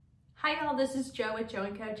Hi y'all, this is Jo with Jo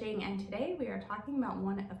and Coaching, and today we are talking about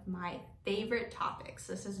one of my favorite topics.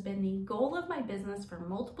 This has been the goal of my business for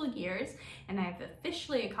multiple years, and I've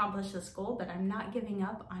officially accomplished this goal, but I'm not giving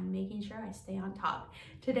up on making sure I stay on top.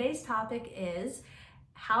 Today's topic is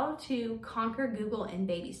how to conquer Google in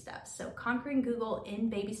baby steps. So conquering Google in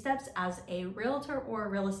baby steps as a realtor or a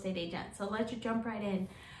real estate agent. So let's jump right in.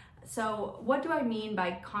 So what do I mean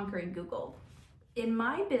by conquering Google? In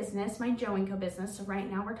my business, my Jo & Co business, so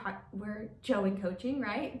right now we're Jo and Coaching,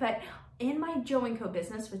 right? But in my Jo & Co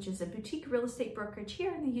business, which is a boutique real estate brokerage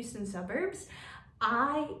here in the Houston suburbs,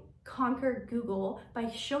 I conquer Google by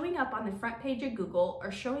showing up on the front page of Google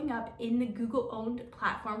or showing up in the Google-owned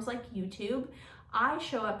platforms like YouTube. I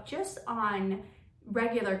show up just on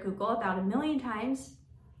regular Google about 1 million times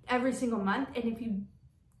every single month, and if you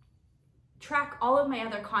track all of my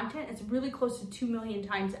other content, it's really close to 2 million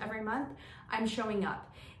times every month I'm showing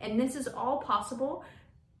up. And this is all possible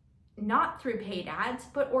not through paid ads,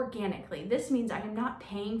 but organically. This means I am not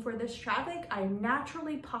paying for this traffic. I am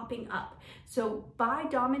naturally popping up. So by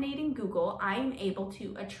dominating Google, I am able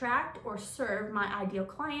to attract or serve my ideal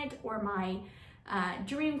client or my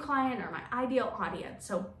dream client or my ideal audience.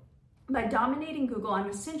 So by dominating Google, I'm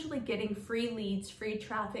essentially getting free leads, free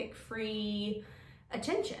traffic, free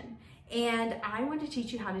attention. And I want to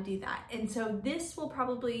teach you how to do that. And so this will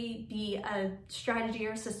probably be a strategy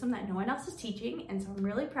or a system that no one else is teaching. And so I'm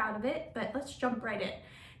really proud of it, but let's jump right in.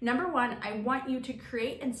 Number one, I want you to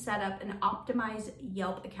create and set up an optimized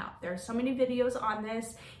Yelp account. There are so many videos on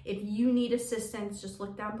this. If you need assistance, just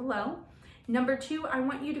look down below. Number two, I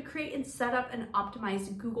want you to create and set up an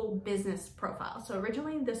optimized Google business profile. So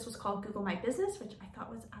originally this was called Google My Business, which I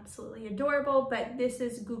thought was absolutely adorable, but this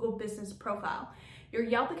is Google Business Profile. Your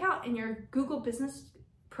Yelp account and your Google Business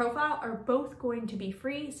Profile are both going to be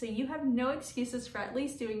free, so you have no excuses for at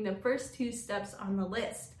least doing the first 2 steps on the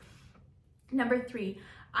list. Number three,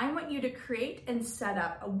 I want you to create and set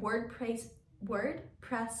up a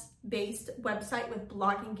WordPress-based website with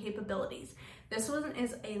blogging capabilities. This one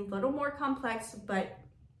is a little more complex, but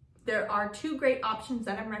there are 2 great options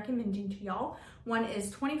that I'm recommending to y'all. One is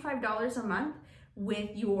 $25 a month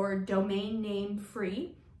with your domain name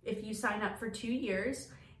free if you sign up for 2 years,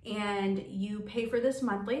 and you pay for this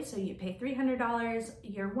monthly. So you pay $300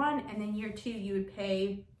 year 1, and then year 2 you would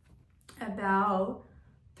pay about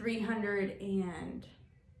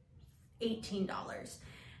 $318.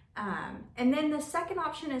 And then the second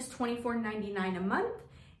option is $24.99 a month,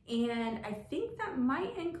 and I think that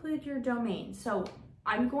might include your domain. So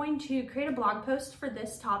I'm going to create a blog post for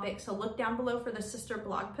this topic, so look down below for the sister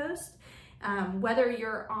blog post. Whether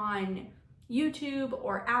you're on YouTube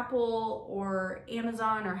or Apple or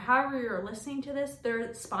Amazon or however you're listening to this,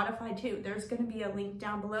 there's Spotify too. There's going to be a link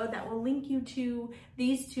down below that will link you to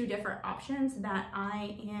these 2 different options that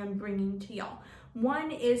I am bringing to y'all.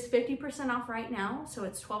 One is 50% off right now, so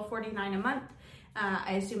it's $12.49 a month.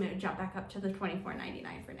 I assume it would jump back up to the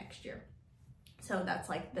 $24.99 for next year. So that's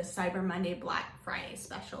like the Cyber Monday, Black Friday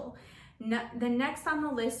special. The next on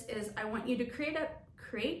the list is I want you to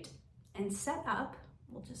create and set up,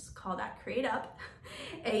 we'll just call that create up,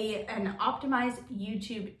 an optimized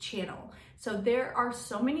YouTube channel. So there are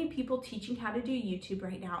so many people teaching how to do YouTube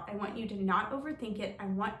right now. I want you to not overthink it. I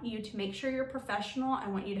want you to make sure you're professional. I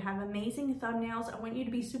want you to have amazing thumbnails. I want you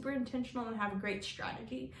to be super intentional and have a great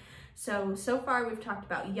strategy. So far we've talked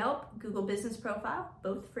about Yelp, Google Business Profile,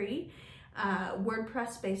 both free.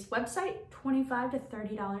 WordPress-based website, $25 to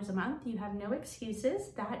 $30 a month. You have no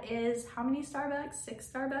excuses. That is how many Starbucks? 6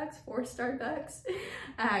 Starbucks? 4 Starbucks?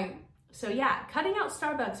 So yeah, cutting out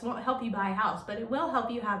Starbucks won't help you buy a house, but it will help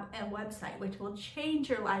you have a website, which will change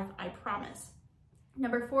your life, I promise.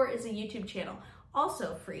 Number 4 is a YouTube channel,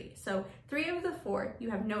 also free. So 3 of the 4, you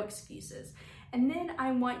have no excuses. And then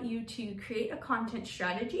I want you to create a content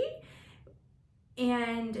strategy.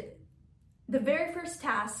 And the very first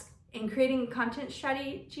task in creating a content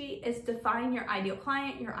strategy is define your ideal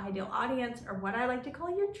client, your ideal audience, or what I like to call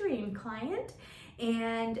your dream client.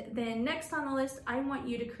 And then next on the list, I want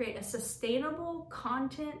you to create a sustainable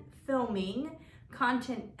content filming,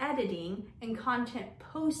 content editing, and content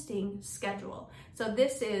posting schedule. So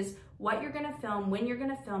this is what you're gonna film, when you're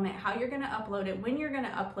gonna film it, how you're gonna upload it, when you're gonna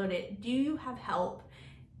upload it. Do you have help?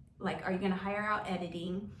 Like, are you gonna hire out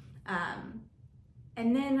editing?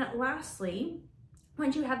 And then lastly,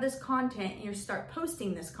 once you have this content and you start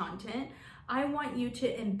posting this content, I want you to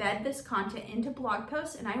embed this content into blog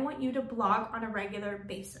posts, and I want you to blog on a regular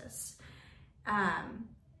basis.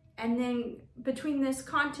 And then between this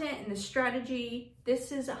content and the strategy,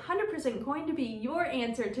 this is 100% going to be your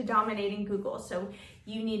answer to dominating Google. So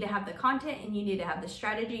You need to have the content and you need to have the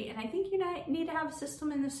strategy. And I think you need to have a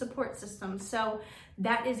system and the support system. So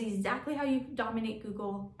that is exactly how you dominate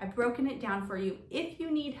Google. I've broken it down for you. If you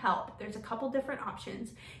need help, there's a couple different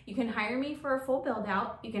options. You can hire me for a full build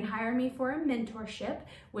out. You can hire me for a mentorship,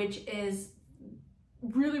 which is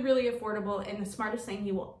really, really affordable and the smartest thing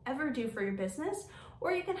you will ever do for your business.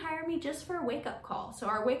 Or you can hire me just for a wake-up call. So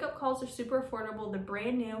our wake-up calls are super affordable. They're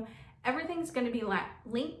brand new. Everything's going to be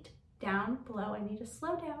linked down below. I need to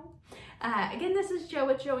slow down. Again, this is Jo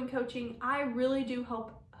with Jo and Coaching. I really do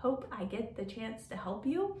hope I get the chance to help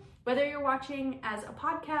you. Whether you're watching as a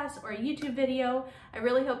podcast or a YouTube video, I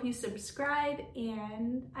really hope you subscribe,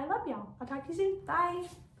 and I love y'all. I'll talk to you soon. Bye.